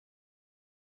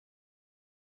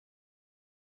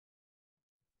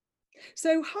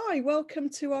So, hi, welcome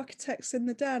to Architects in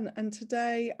the Den. And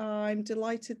today I'm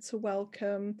delighted to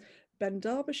welcome Ben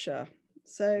Derbyshire.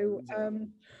 So,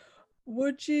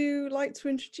 would you like to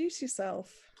introduce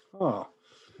yourself? Ah,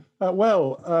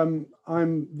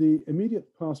 I'm the immediate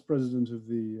past president of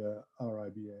the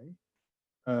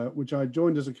RIBA, which I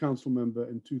joined as a council member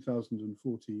in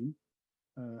 2014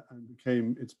 and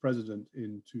became its president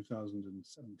in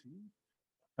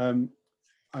 2017.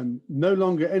 I'm no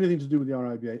longer anything to do with the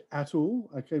RIBA at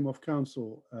all. I came off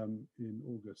council in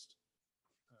August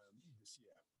this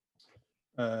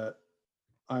year.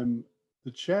 I'm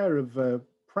the chair of a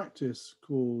practice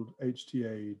called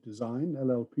HTA Design,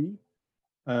 LLP,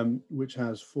 which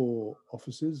has 4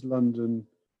 offices: London,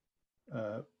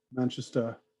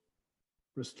 Manchester,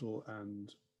 Bristol,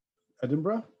 and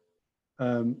Edinburgh.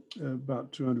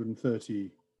 About 230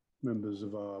 members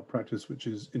of our practice, which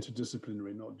is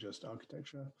interdisciplinary, not just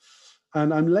architecture.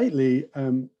 And I'm lately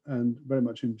and very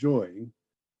much enjoying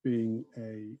being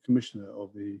a commissioner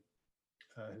of the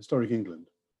Historic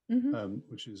England,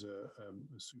 which is a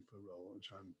super role, which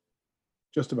I'm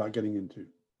just about getting into.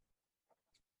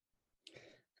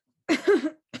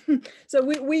 So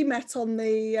we met on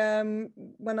the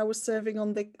when I was serving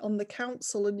on the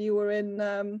council, and you were in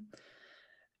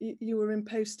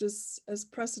post as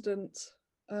president.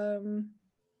 I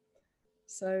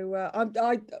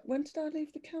when did I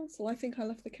leave the council? I think I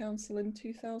left the council in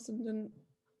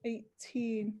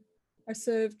 2018. I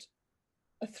served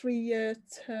a 3-year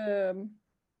term.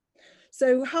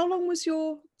 So how long was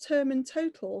your term in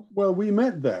total? Well, we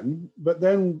met then, but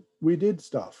then we did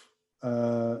stuff.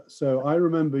 So I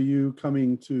remember you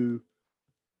coming to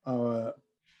our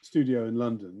studio in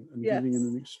London and giving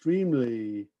an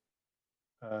extremely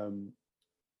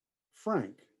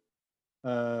frank,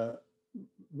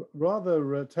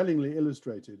 rather tellingly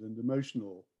illustrated and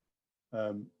emotional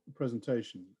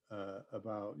presentation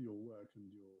about your work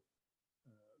and your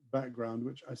background,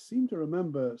 which I seem to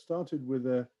remember started with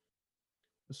a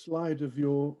slide of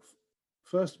your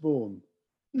firstborn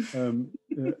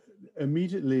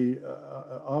immediately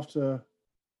after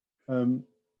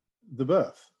the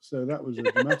birth. So that was a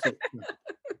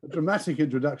dramatic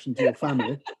introduction to your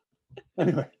family.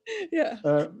 Anyway,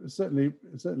 certainly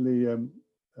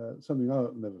something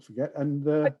I'll never forget. And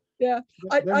I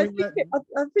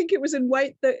think it was in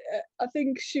weight that I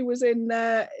think she was in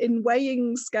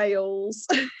weighing scales,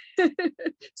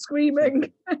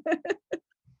 screaming.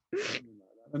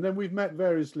 And then we've met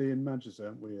variously in Manchester,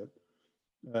 haven't we, at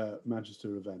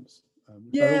Manchester events,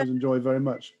 which I always enjoy very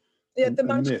much. Yeah, the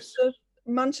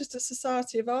Manchester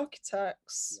Society of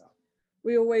Architects. Yeah.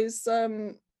 We always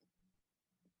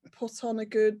put on a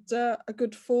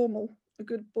good formal, a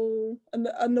good ball,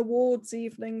 and awards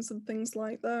evenings and things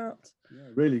like that.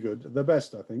 Yeah, really good. The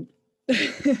best, I think.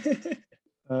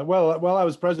 Well, while I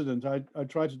was president, I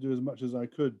tried to do as much as I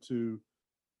could to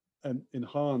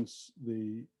enhance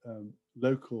the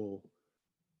local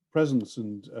presence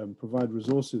and provide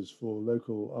resources for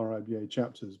local RIBA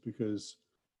chapters, because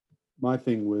my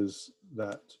thing was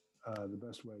that the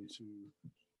best way to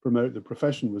promote the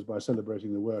profession was by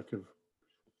celebrating the work of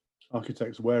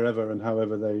architects wherever and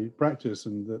however they practice,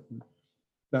 and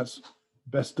that's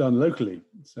best done locally.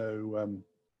 So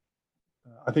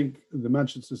I think the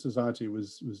Manchester Society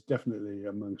was definitely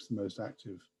amongst the most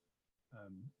active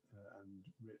and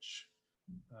rich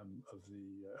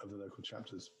of the local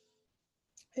chapters.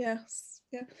 Yes,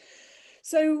 yeah.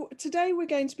 So today we're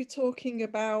going to be talking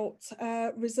about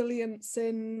resilience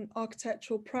in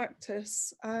architectural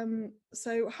practice.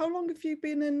 So how long have you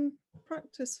been in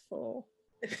practice for?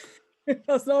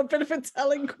 That's not a bit of a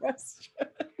telling question.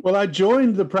 Well, I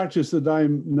joined the practice that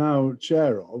I'm now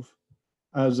chair of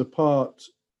as a Part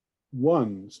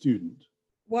 1 student.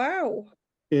 Wow.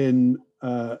 In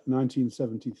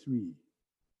 1973.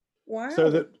 Wow.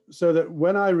 So that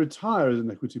when I retire as an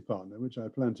equity partner, which I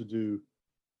plan to do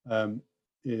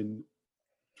in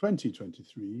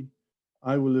 2023,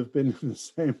 I will have been in the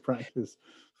same practice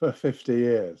for 50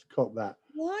 years. Caught that.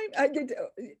 Why?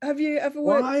 Have you ever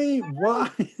worked?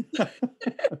 Why?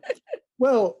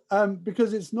 Well,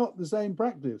 because it's not the same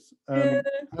practice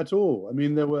at all. I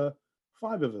mean, there were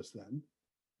 5 of us then.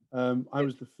 I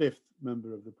was the 5th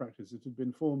member of the practice. It had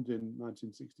been formed in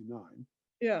 1969.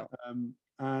 Yeah.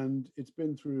 And it's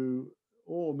been through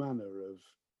all manner of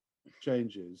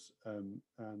changes and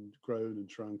grown and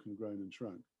shrunk and grown and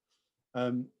shrunk.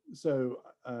 So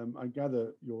I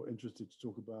gather you're interested to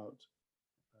talk about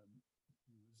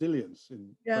resilience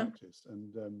in practice,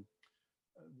 and the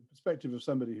perspective of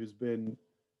somebody who's been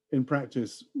in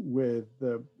practice with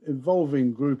the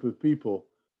evolving group of people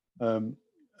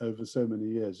over so many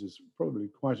years is probably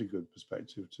quite a good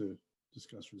perspective to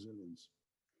discuss resilience.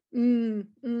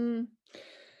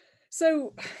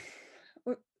 So,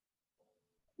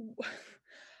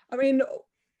 I mean,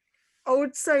 I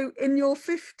would say in your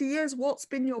 50 years, what's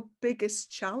been your biggest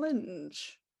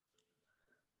challenge?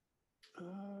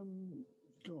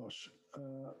 Gosh,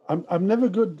 I'm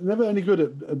never any good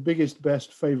at biggest,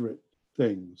 best, favorite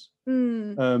things.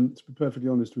 To be perfectly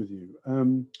honest with you,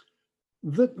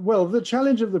 the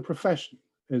challenge of the profession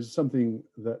is something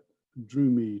that drew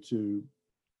me to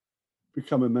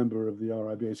become a member of the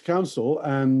RIBA's council,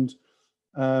 and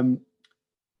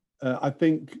I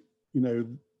think, you know,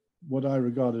 what I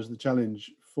regard as the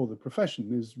challenge for the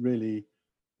profession is really,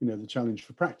 you know, the challenge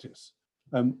for practice,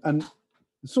 and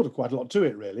there's sort of quite a lot to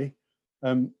it, really.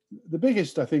 The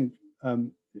biggest, I think,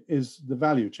 is the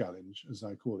value challenge, as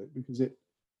I call it, because it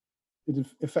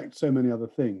affects so many other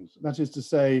things. That is to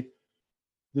say,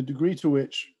 the degree to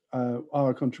which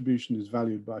our contribution is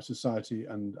valued by society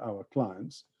and our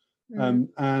clients,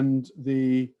 and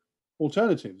the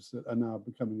alternatives that are now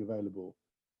becoming available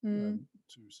to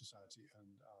society and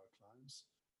our clients,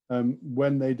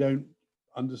 when they don't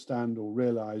understand or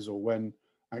realize, or when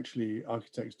actually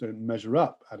architects don't measure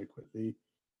up adequately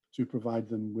to provide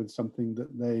them with something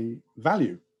that they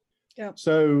value. Yeah.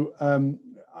 So,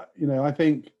 you know, I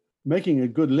think making a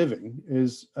good living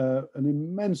is an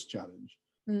immense challenge,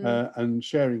 and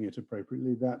sharing it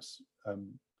appropriately, that's a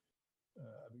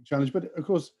big challenge. But of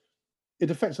course, it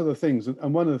affects other things.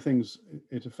 And one of the things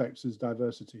it affects is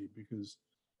diversity, because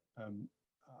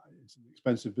it's an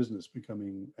expensive business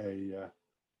becoming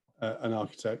an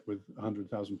architect with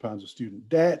 £100,000 of student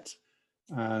debt,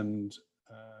 and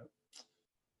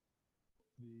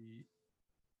the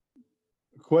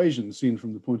equation seen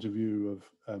from the point of view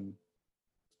of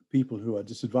people who are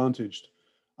disadvantaged,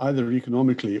 either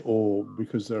economically or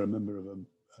because they're a member of a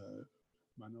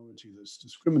minority that's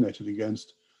discriminated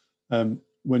against.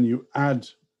 When you add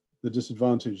the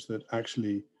disadvantage that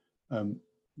actually, you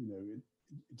know,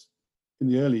 it's in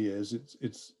the early years,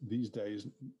 it's these days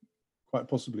quite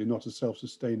possibly not a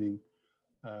self-sustaining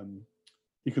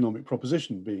economic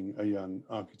proposition, being a young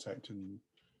architect in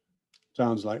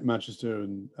towns like Manchester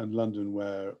and London,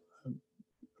 where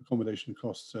accommodation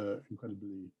costs are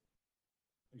incredibly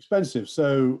expensive.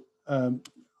 So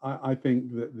I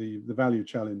think that the value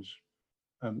challenge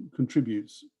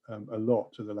contributes a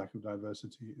lot to the lack of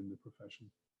diversity in the profession.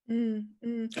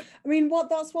 I mean,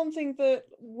 that's one thing that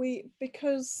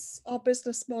because our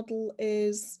business model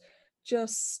is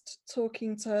just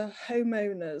talking to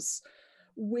homeowners,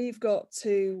 we've got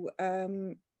to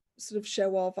sort of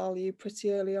show our value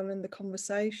pretty early on in the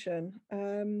conversation,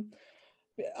 and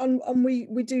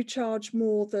we do charge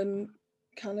more than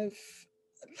kind of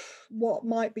what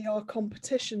might be our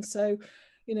competition. So,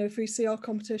 you know, if we see our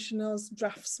competition as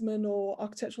draftsmen or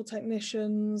architectural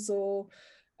technicians or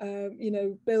you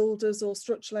know, builders or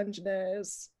structural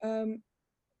engineers,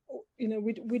 you know,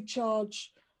 we'd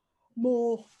charge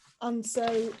more. And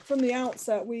so from the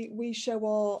outset, we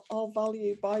show our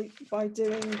value by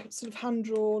doing sort of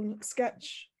hand-drawn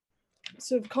sketch,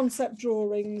 sort of concept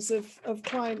drawings of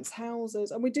clients' houses,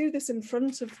 and we do this in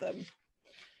front of them.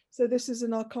 So this is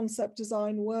in our concept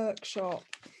design workshop.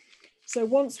 So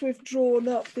once we've drawn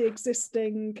up the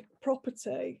existing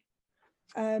property,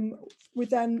 we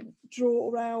then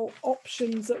draw out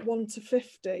options at 1 to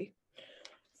 50.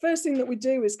 First thing that we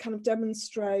do is kind of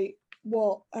demonstrate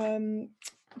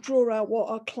draw out what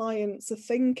our clients are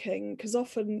thinking, because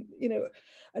often, you know,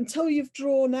 until you've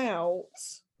drawn out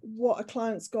what a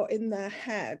client's got in their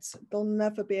head, they'll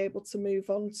never be able to move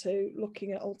on to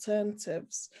looking at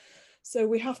alternatives. So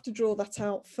we have to draw that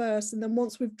out first, and then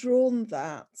once we've drawn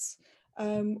that,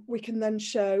 we can then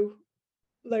show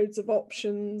loads of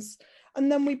options,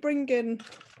 and then we bring in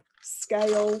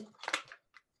scale.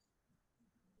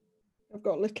 I've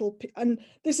got little, and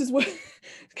this is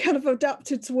kind of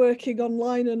adapted to working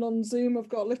online and on Zoom. I've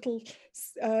got little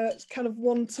kind of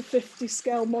 1 to 50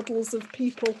 scale models of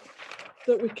people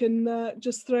that we can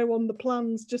just throw on the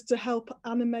plans just to help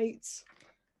animate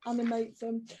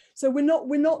them. So we're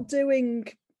not doing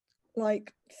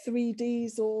like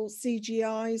 3Ds or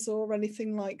CGIs or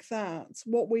anything like that.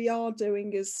 What we are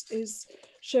doing is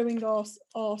showing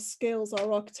our skills,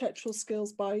 our architectural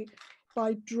skills, by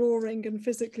drawing and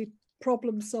physically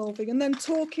problem solving, and then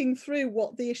talking through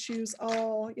what the issues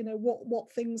are, you know,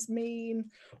 what things mean,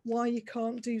 why you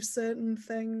can't do certain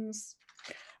things.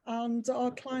 And our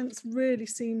clients really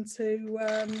seem to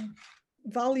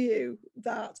value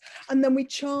that. And then we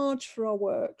charge for our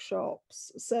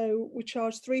workshops. So we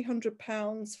charge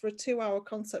 £300 for a 2-hour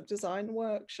concept design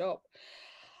workshop,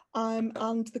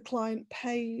 and the client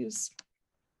pays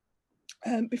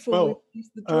before we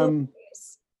use the draw.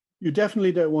 You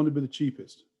definitely don't want to be the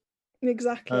cheapest.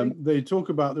 Exactly. They talk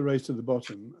about the race to the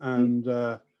bottom, and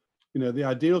the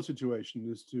ideal situation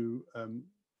is to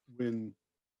win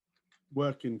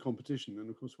work in competition, and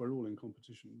of course we're all in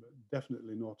competition, but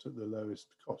definitely not at the lowest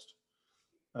cost.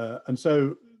 And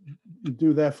so you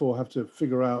do therefore have to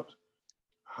figure out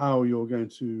how you're going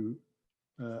to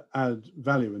add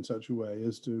value in such a way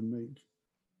as to make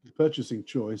the purchasing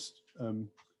choice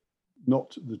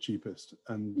not the cheapest.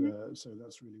 And so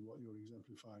that's really what you're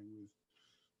exemplifying with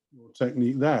your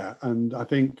technique there. And I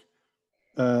think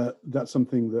that's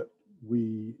something that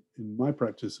we, in my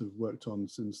practice, have worked on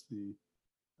since the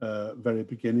very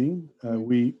beginning.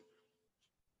 We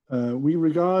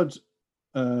regard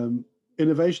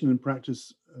innovation in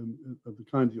practice of the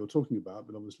kind that you're talking about,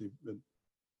 but obviously at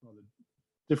rather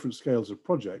different scales of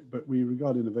project, but we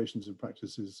regard innovations in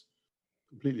practice as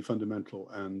completely fundamental.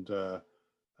 And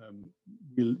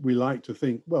we like to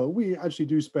think, well, we actually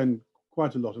do spend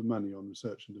quite a lot of money on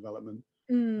research and development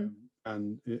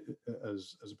and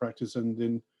as a practice, and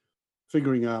in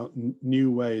figuring out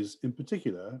new ways, in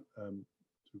particular,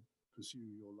 to pursue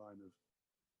your line of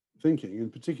thinking, in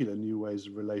particular, new ways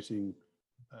of relating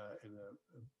in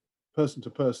a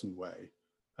person-to-person way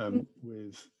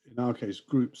with, in our case,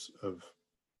 groups of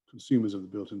consumers of the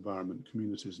built environment,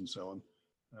 communities, and so on,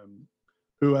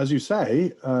 who, as you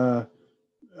say,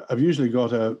 have usually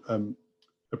got a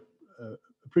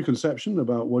preconception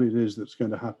about what it is that's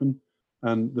going to happen.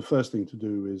 And the first thing to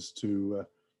do is to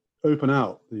open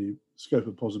out the scope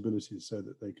of possibilities so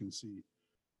that they can see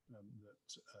that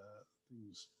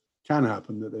things can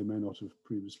happen that they may not have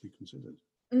previously considered.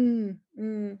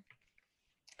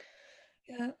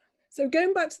 Yeah. So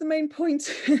going back to the main point,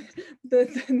 the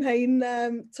main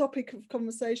topic of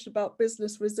conversation about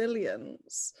business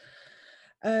resilience,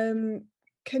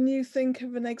 can you think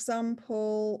of an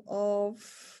example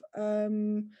of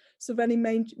sort of any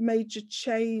major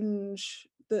change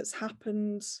that's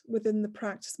happened within the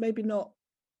practice? Maybe not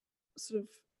sort of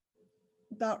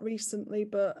that recently,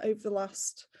 but over the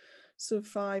last sort of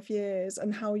 5 years,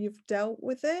 and how you've dealt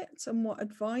with it, and what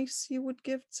advice you would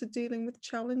give to dealing with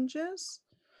challenges?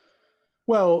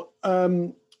 Well,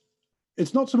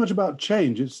 it's not so much about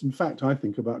change. It's, in fact, I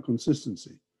think, about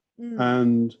consistency.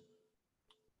 And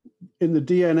in the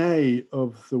DNA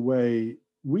of the way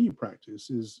we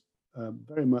practice is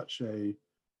very much a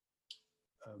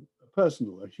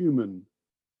personal, a human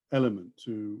element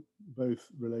to both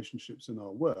relationships in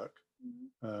our work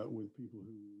with people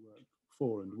who we work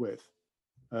for and with,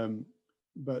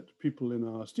 but people in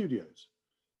our studios.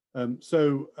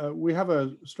 So we have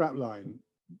a strapline,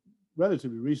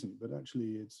 relatively recent, but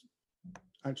actually it's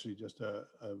actually just a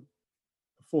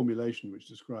formulation which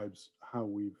describes how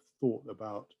we've thought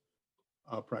about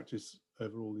our practice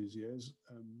over all these years.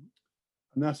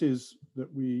 And that is that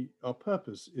our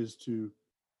purpose is to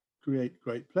create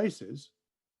great places,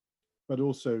 but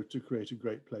also to create a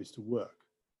great place to work.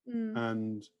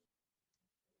 And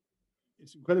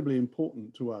it's incredibly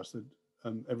important to us that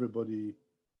everybody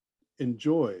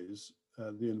enjoys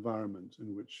the environment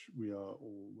in which we are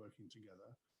all working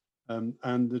together,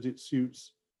 and that it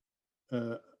suits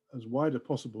as wide a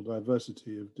possible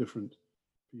diversity of different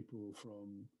people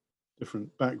from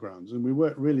different backgrounds. And we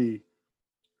work really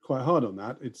quite hard on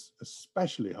that. It's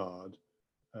especially hard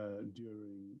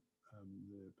during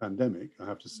the pandemic, I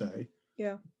have to say.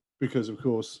 Yeah. Because, of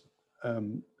course,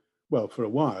 well, for a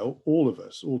while, all of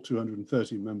us, all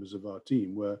 230 members of our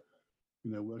team were,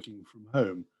 working from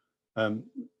home.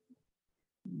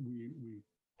 We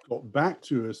got back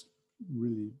to a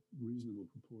really reasonable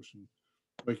proportion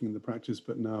working in the practice,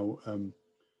 but now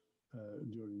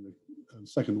during the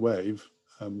second wave,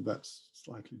 that's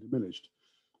slightly diminished.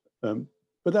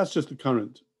 But that's just the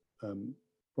current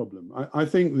problem. I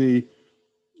think the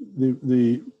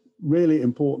really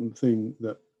important thing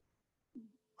that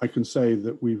I can say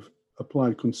that we've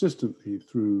applied consistently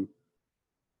through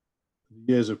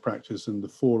the years of practice and the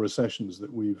 4 recessions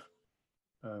that we've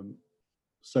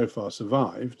so far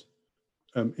survived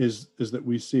is that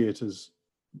we see it as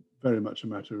very much a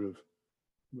matter of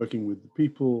working with the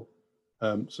people,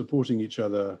 supporting each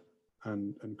other,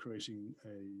 and creating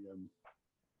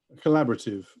a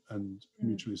collaborative and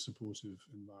mutually supportive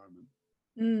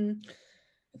environment.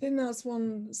 I think that's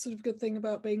one sort of good thing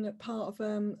about being a part of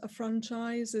a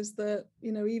franchise, is that,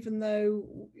 even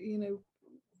though,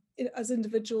 as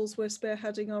individuals we're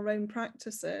spearheading our own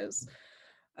practices,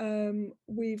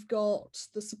 we've got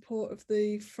the support of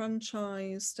the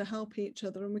franchise to help each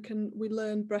other, and we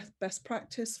learn best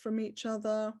practice from each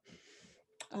other,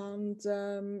 and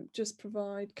just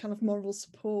provide kind of moral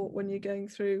support when you're going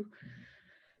through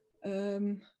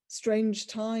strange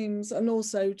times, and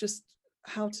also just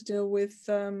how to deal with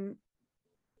kind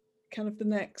of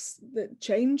the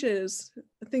changes.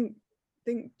 I think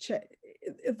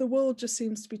the world just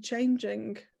seems to be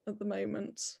changing at the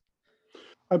moment.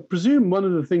 I presume one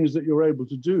of the things that you're able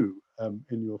to do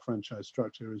in your franchise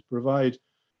structure is provide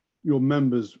your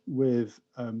members with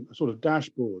a sort of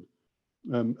dashboard,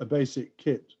 a basic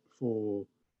kit for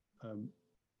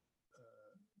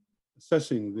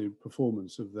assessing the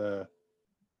performance of their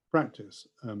practice.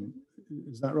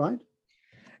 Is that right?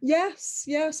 Yes,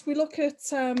 we look at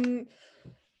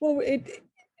well,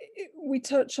 we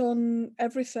touch on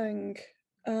everything,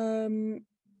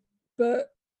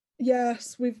 but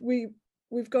yes,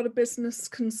 we've got a business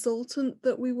consultant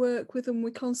that we work with, and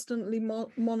we constantly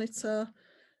monitor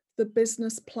the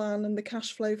business plan and the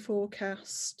cash flow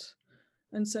forecast,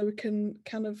 and so we can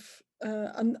kind of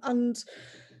and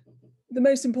the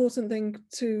most important thing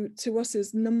to us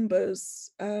is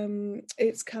numbers.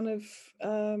 It's kind of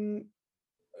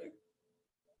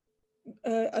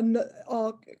and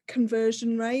our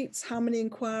conversion rates, how many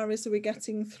inquiries are we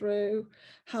getting through,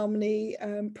 how many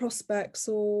prospects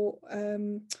or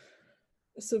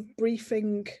sort of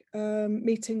briefing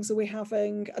meetings are we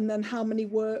having, and then how many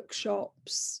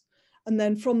workshops, and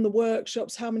then from the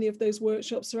workshops, how many of those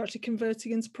workshops are actually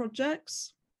converting into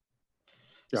projects.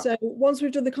 Yeah. So once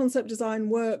we've done the concept design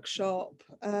workshop,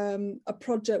 a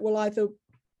project will either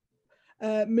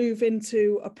move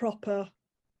into a proper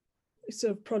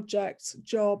sort of project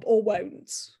job or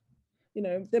won't. You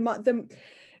know, they might you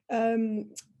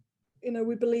know,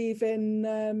 we believe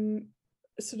in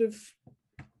sort of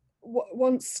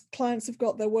once clients have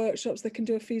got their workshops, they can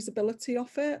do a feasibility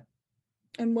of it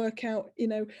and work out, you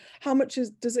know, how much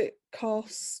does it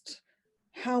cost,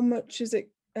 how much is it,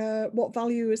 what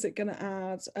value is it going to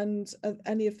add, and are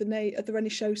there any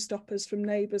showstoppers from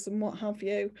neighbours and what have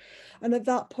you. And at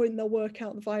that point they'll work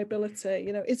out the viability.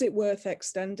 You know, is it worth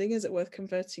extending, is it worth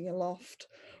converting a loft,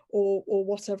 or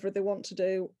whatever they want to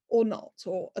do, or not,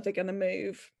 or are they going to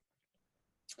move.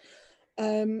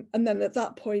 And then at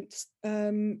that point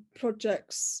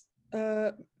projects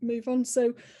move on.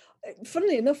 So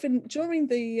funnily enough, during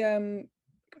the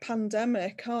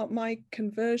pandemic, my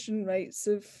conversion rates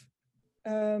have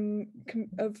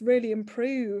really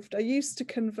improved. I used to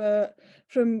convert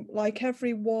from like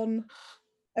every 4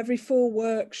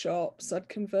 workshops I'd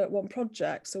convert 1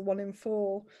 project, so 1 in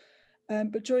 4,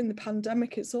 but during the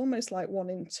pandemic it's almost like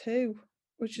 1 in 2,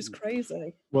 which is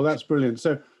crazy. Well, that's brilliant.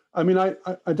 So I mean,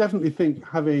 I definitely think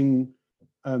having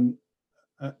an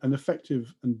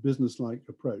effective and business-like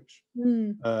approach,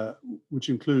 which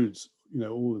includes, you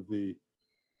know, all of the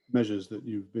measures that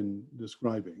you've been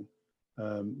describing,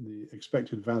 the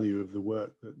expected value of the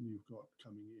work that you've got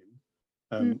coming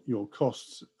in, your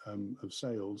costs of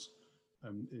sales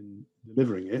in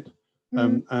delivering it,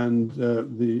 and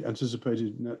the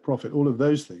anticipated net profit, all of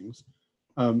those things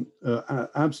are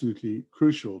absolutely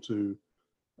crucial to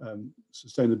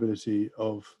sustainability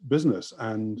of business.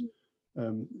 And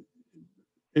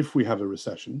if we have a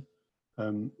recession,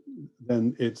 then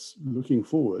it's looking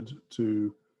forward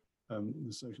to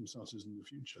the circumstances in the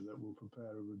future that will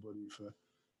prepare everybody for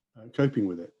coping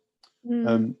with it.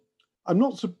 I'm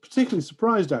not particularly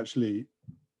surprised, actually,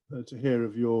 to hear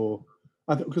of your,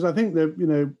 because I think that, you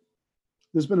know,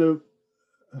 there's been a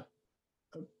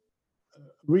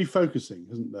refocusing,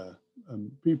 isn't there?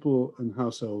 People and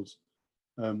households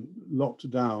locked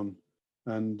down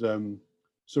and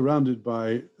surrounded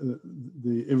by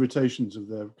the irritations of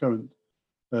their current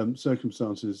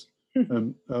circumstances,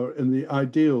 are in the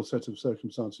ideal set of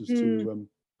circumstances to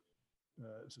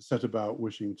set about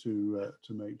wishing to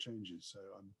make changes. So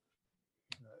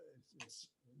it's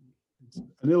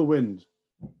an ill wind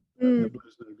that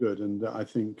blows no good, and I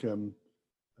think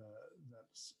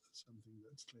that's something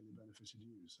that's clearly benefited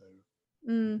you. So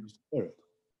pleased to hear it.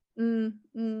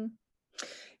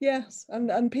 Yes,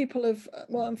 and people have,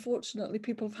 well, unfortunately,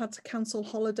 people have had to cancel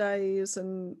holidays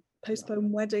and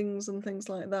postpone weddings and things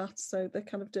like that. So they're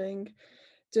kind of doing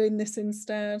this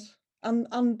instead,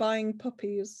 and buying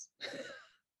puppies.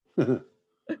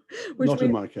 Not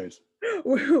in my case.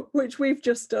 Which we've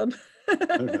just done.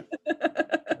 Okay.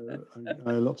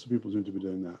 Lots of people seem to be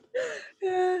doing that.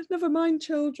 Yeah, never mind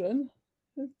children.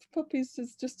 Puppies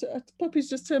just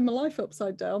turned my life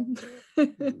upside down. Oh,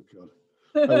 God.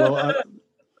 Well,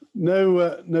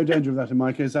 no danger of that in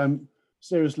my case. I'm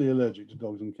seriously allergic to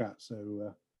dogs and cats,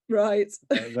 so right.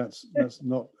 That's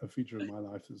not a feature of my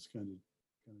life that's going to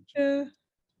change.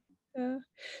 Yeah.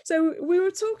 So we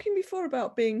were talking before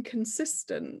about being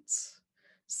consistent.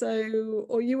 So,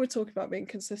 or you were talking about being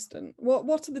consistent.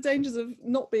 What are the dangers of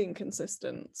not being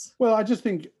consistent? Well, I just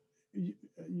think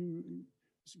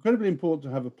it's incredibly important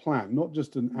to have a plan, not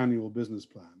just an annual business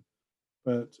plan,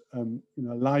 but a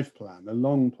life plan, a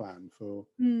long plan for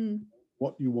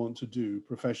what you want to do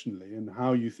professionally and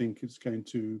how you think it's going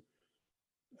to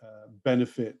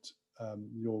benefit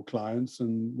your clients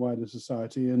and wider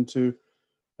society, and to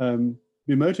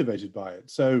be motivated by it.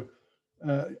 So,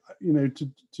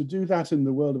 to do that in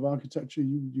the world of architecture,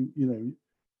 you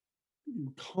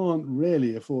can't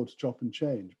really afford to chop and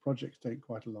change. Projects take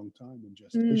quite a long time in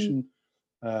gestation.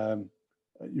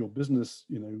 Your business,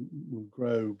 will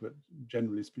grow, but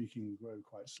generally speaking, grow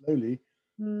quite slowly.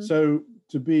 So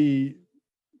to be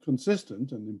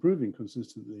consistent and improving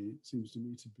consistently seems to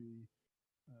me to be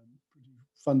pretty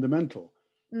fundamental.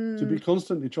 To be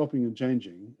constantly chopping and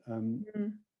changing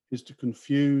is to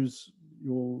confuse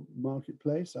your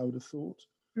marketplace, I would have thought,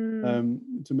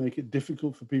 to make it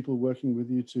difficult for people working with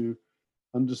you to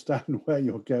understand where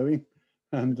you're going.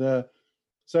 And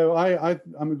so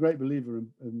I'm a great believer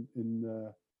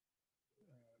in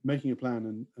making a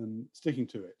plan and sticking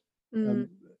to it,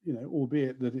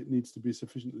 albeit that it needs to be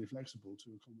sufficiently flexible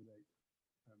to accommodate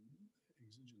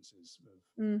exigencies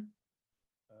of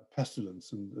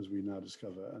pestilence, and as we now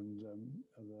discover, and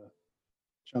other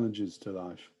challenges to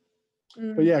life.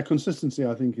 But yeah, consistency,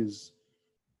 I think, is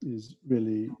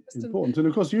really important. And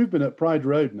of course, you've been at Pride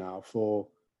Road now for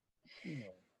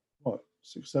what,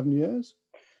 6-7 years?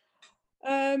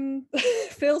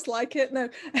 Feels like it. No,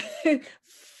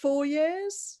 4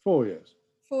 years. 4 years.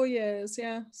 4 years.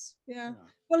 Yes. Yeah.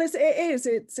 Well,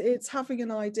 it's having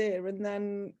an idea and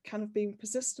then kind of being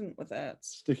persistent with it.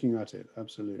 Sticking at it,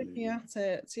 absolutely. Sticking at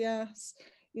it, yes.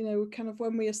 Kind of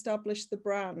when we established the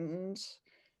brand,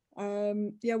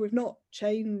 we've not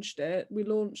changed it. We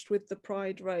launched with the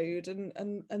Pride Road,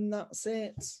 and that's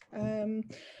it. And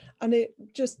it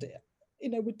just,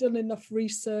 we'd done enough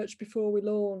research before we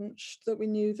launched that we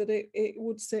knew that it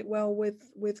would sit well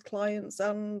with clients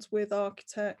and with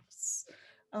architects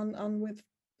and with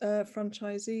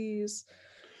franchisees.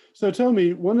 So tell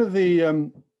me, one of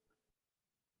the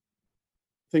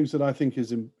things that I think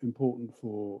is important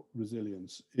for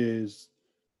resilience is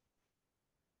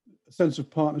a sense of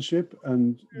partnership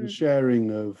and the sharing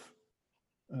of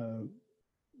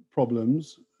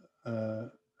problems,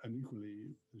 and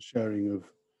equally the sharing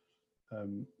of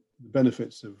the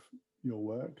benefits of your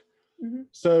work.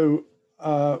 So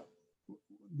the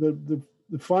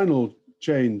final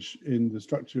change in the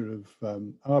structure of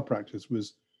our practice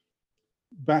was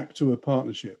back to a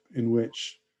partnership in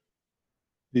which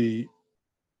the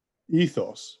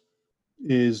ethos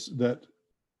is that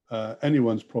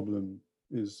anyone's problem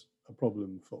is a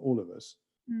problem for all of us,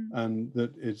 and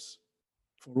that it's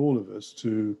for all of us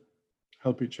to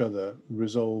help each other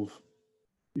resolve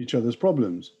each other's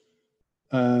problems.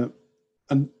 And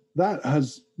that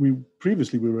we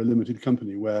were a limited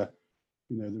company where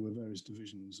there were various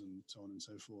divisions and so on and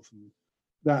so forth, and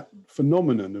that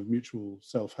phenomenon of mutual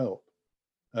self-help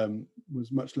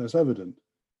was much less evident.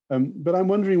 But I'm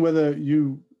wondering whether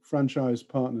you franchise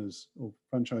partners or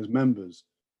franchise members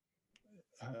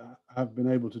have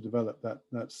been able to develop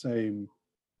that same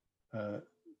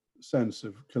sense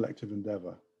of collective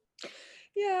endeavor.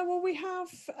 Yeah, well, we have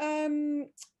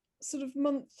sort of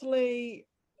monthly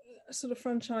sort of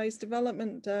franchise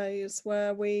development days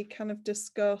where we kind of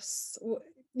discuss,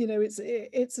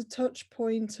 it's a touch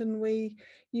point, and we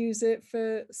use it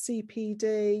for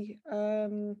CPD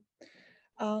and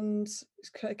kind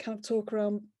of talk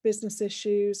around business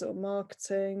issues or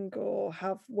marketing, or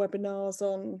have webinars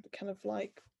on kind of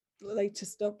like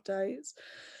latest updates.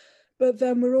 But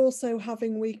then we're also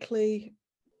having weekly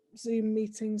Zoom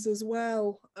meetings as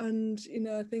well, and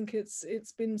I think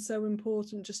it's been so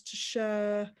important just to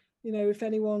share, if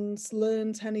anyone's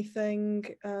learned anything,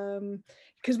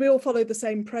 because we all follow the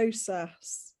same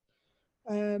process,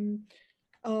 and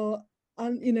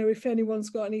if anyone's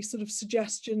got any sort of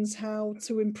suggestions how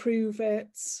to improve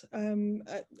it,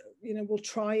 we'll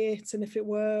try it, and if it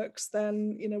works,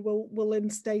 then we'll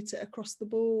instate it across the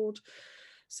board.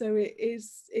 So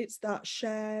it's that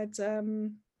shared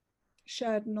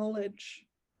knowledge.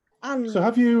 And so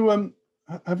have you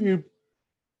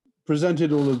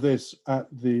presented all of this at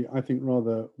the, I think,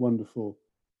 rather wonderful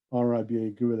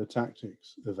RIBA Guerrilla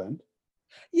Tactics event?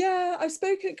 Yeah, I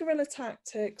spoke at Guerrilla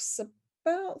Tactics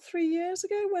about 3 years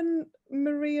ago when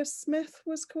Maria Smith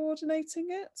was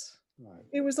coordinating it. Right.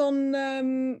 It was on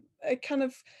a kind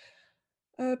of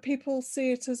people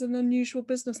see it as an unusual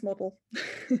business model.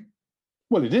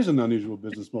 Well, it is an unusual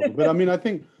business model, but I mean, I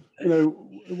think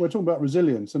we're talking about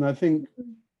resilience, and I think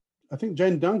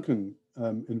Jane Duncan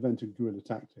invented guerrilla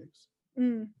tactics.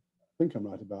 I think I'm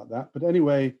right about that. But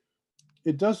anyway,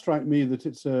 it does strike me that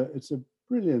it's a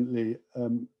brilliantly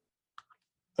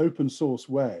open source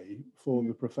way for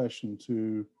the profession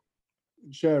to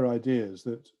share ideas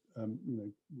that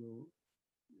will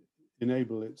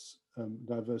enable its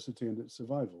diversity and its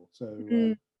survival.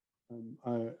 So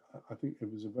I think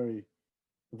it was a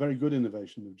very good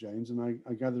innovation of Jane's, and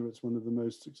I gather it's one of the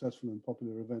most successful and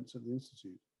popular events at the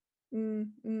Institute.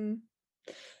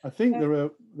 I think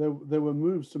there were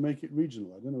moves to make it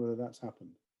regional. I don't know whether that's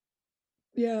happened.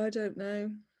 Yeah, I don't know.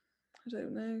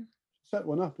 Set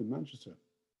one up in Manchester.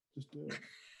 Just do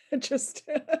it. Just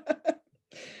do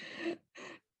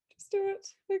it.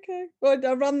 Okay. Well,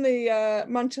 I ran the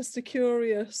Manchester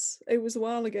Curious. It was a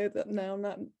while ago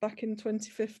back in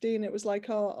 2015. It was like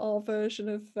our version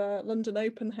of London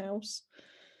Open House.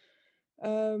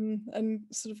 And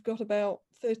sort of got about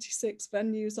 36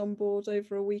 venues on board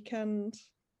over a weekend.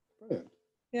 Brilliant.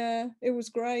 Yeah, it was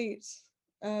great,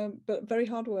 but very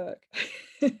hard work.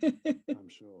 I'm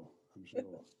sure.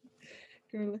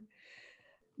 Guerrilla.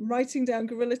 Writing down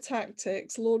guerrilla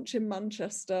tactics, launch in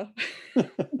Manchester.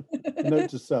 Note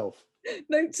to self.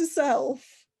 Note to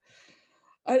self.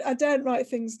 I don't write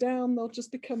things down, they'll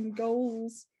just become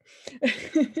goals.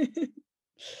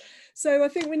 So I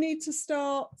think we need to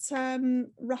start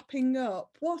wrapping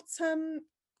up.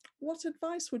 What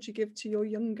advice would you give to your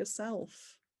younger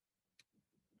self?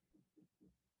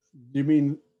 Do you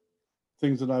mean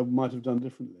things that I might have done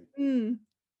differently?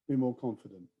 Be more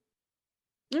confident.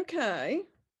 Okay.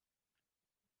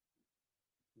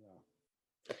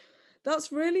 Yeah.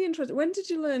 That's really interesting. When did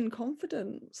you learn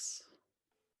confidence?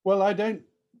 Well, I don't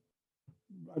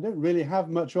really have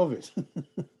much of it.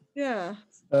 Yeah.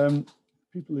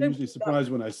 People are usually surprised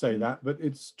when I say that, but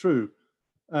it's true.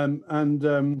 In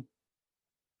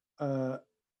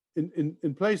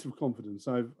place of confidence,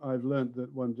 I've learned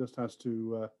that one just has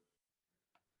to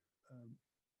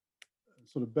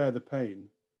sort of bear the pain,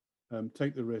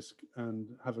 take the risk,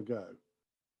 and have a go.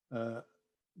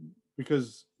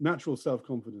 Because natural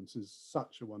self-confidence is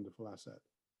such a wonderful asset.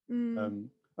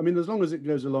 I mean, as long as it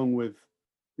goes along with,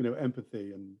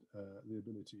 empathy and the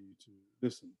ability to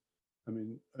listen. I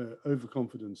mean,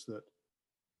 overconfidence that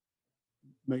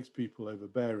makes people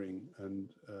overbearing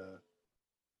and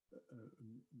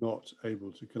not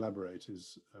able to collaborate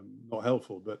is not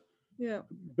helpful. But yeah,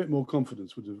 a bit more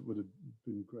confidence would have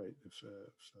been great if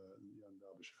young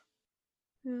Derbyshire.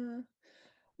 Yeah.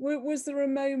 Was there a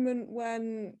moment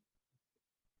when,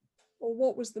 or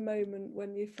what was the moment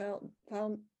when you found,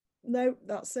 no,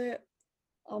 that's it.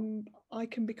 I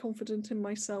can be confident in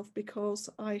myself because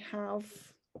I have.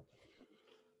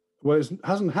 Well, it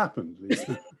hasn't happened,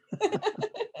 Lisa.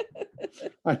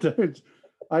 I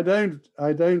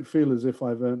don't feel as if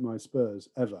I've earned my spurs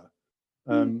ever.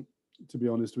 To be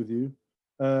honest with you,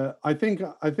 I think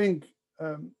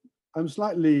I'm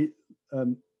slightly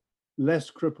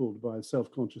less crippled by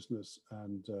self-consciousness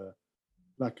and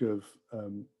lack of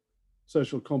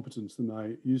social competence than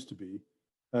I used to be,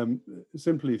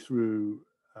 simply through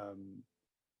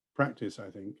practice, I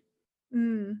think.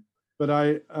 But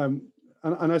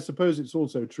and I suppose it's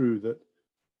also true that,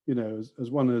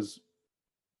 as one has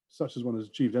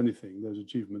achieved anything, those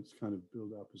achievements kind of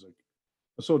build up as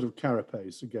a sort of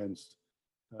carapace against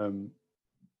the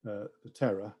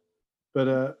terror.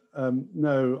 But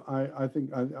no, I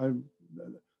think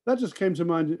that just came to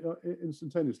mind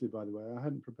instantaneously, by the way. I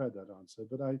hadn't prepared that answer,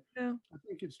 but I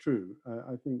think it's true.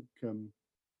 I think,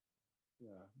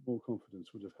 more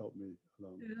confidence would have helped me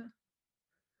along. Yeah.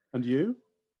 And you?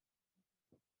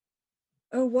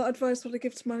 Oh, what advice would I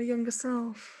give to my younger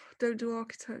self? Don't do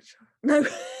architecture. No.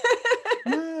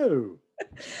 No.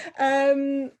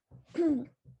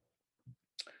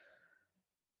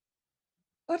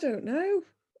 I don't know.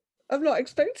 I'm not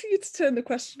expecting you to turn the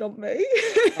question on me.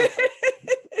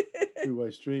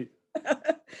 Two-way street.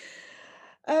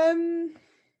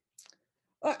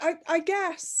 I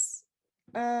guess,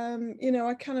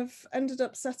 I kind of ended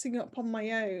up setting up on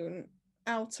my own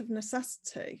out of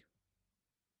necessity.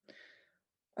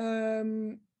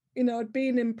 I'd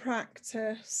been in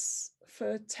practice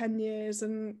for 10 years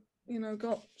and,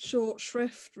 got short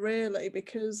shrift really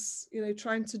because,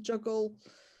 trying to juggle,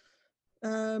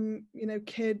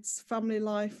 kids, family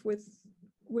life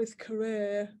with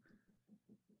career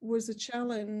was a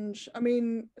challenge. I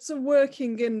mean, so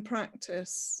working in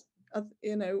practice,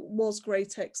 was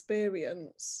great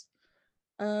experience.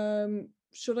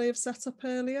 Should I have set up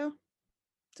earlier?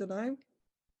 Don't know.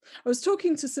 I was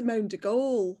talking to Simone de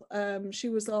Gaulle. She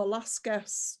was our last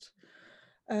guest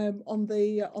on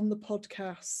the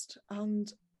podcast,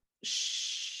 and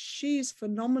she's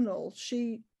phenomenal.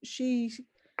 She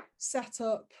set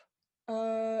up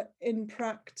in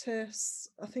practice,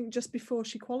 I think just before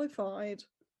she qualified,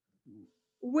 Mm.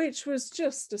 which was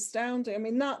just astounding. I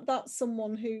mean, that's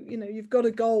someone who, you know, you've got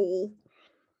a goal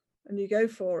and you go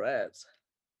for it.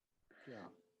 Yeah.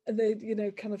 And they, you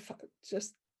know, kind of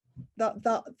just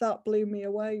that blew me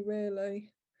away,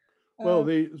 really. Well,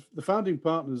 the founding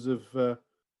partners of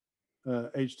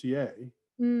HTA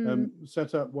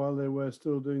set up while they were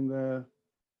still doing their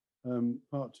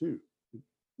part 2.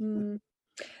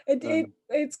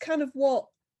 It's kind of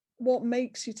what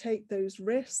makes you take those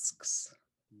risks.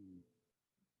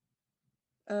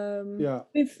 Yeah.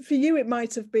 For you, it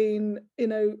might have been, you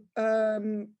know,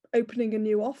 opening a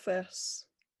new office.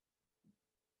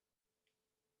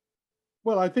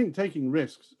 Well, I think taking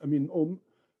risks. I mean,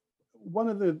 one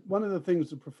of the things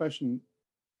the profession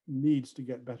needs to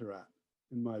get better at,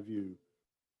 in my view,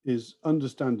 is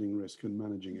understanding risk and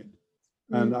managing it.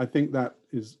 And I think that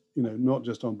is, you know, not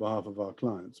just on behalf of our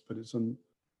clients, but it's in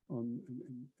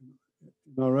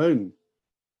our own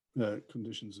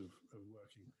conditions of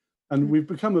working. And we've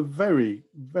become a very,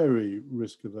 very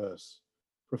risk-averse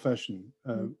profession.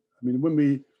 I mean, when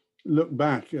we look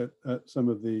back at some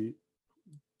of the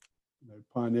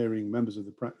pioneering members of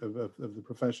the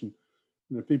profession,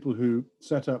 you know, people who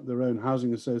set up their own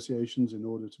housing associations in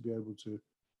order to be able to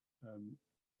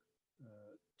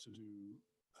do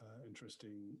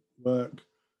interesting work.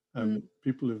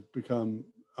 People who've become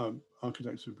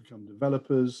architects who've become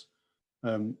developers.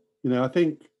 You know, I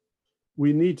think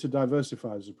we need to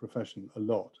diversify as a profession a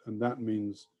lot, and that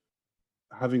means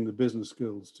having the business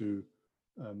skills to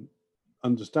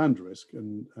understand risk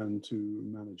and to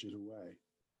manage it away.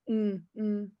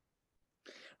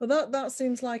 Well, that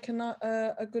seems like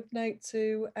a good note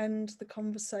to end the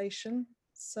conversation.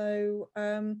 So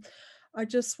I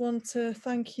just want to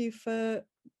thank you for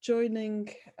joining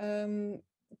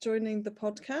the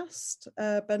podcast,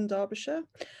 Ben Derbyshire,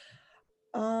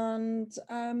 and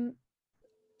I'm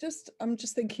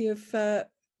just thinking of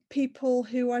people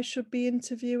who I should be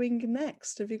interviewing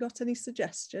next. Have you got any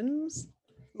suggestions?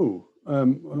 Oh,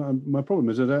 my problem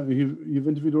is I don't know you've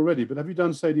interviewed already, but have you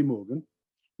done Sadie Morgan?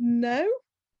 No.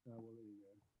 Well, there you go.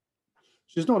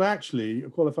 She's not actually a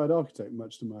qualified architect,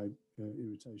 much to my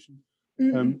irritation,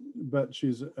 but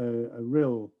she's a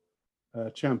real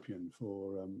champion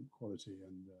for quality,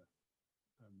 and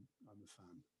I'm a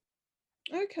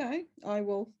fan. Okay, I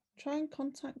will try and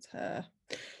contact her.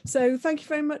 So thank you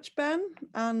very much, Ben,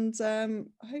 and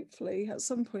hopefully at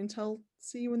some point I'll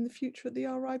see you in the future at the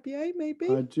RIBA, maybe.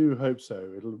 I do hope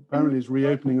so. It'll apparently is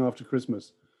reopening after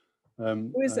Christmas.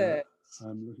 Is it?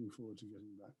 I'm looking forward to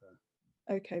getting back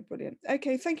there. Okay, brilliant.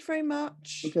 Okay, thank you very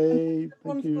much. Okay, thank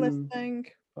Wonderful you. listening.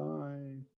 Bye.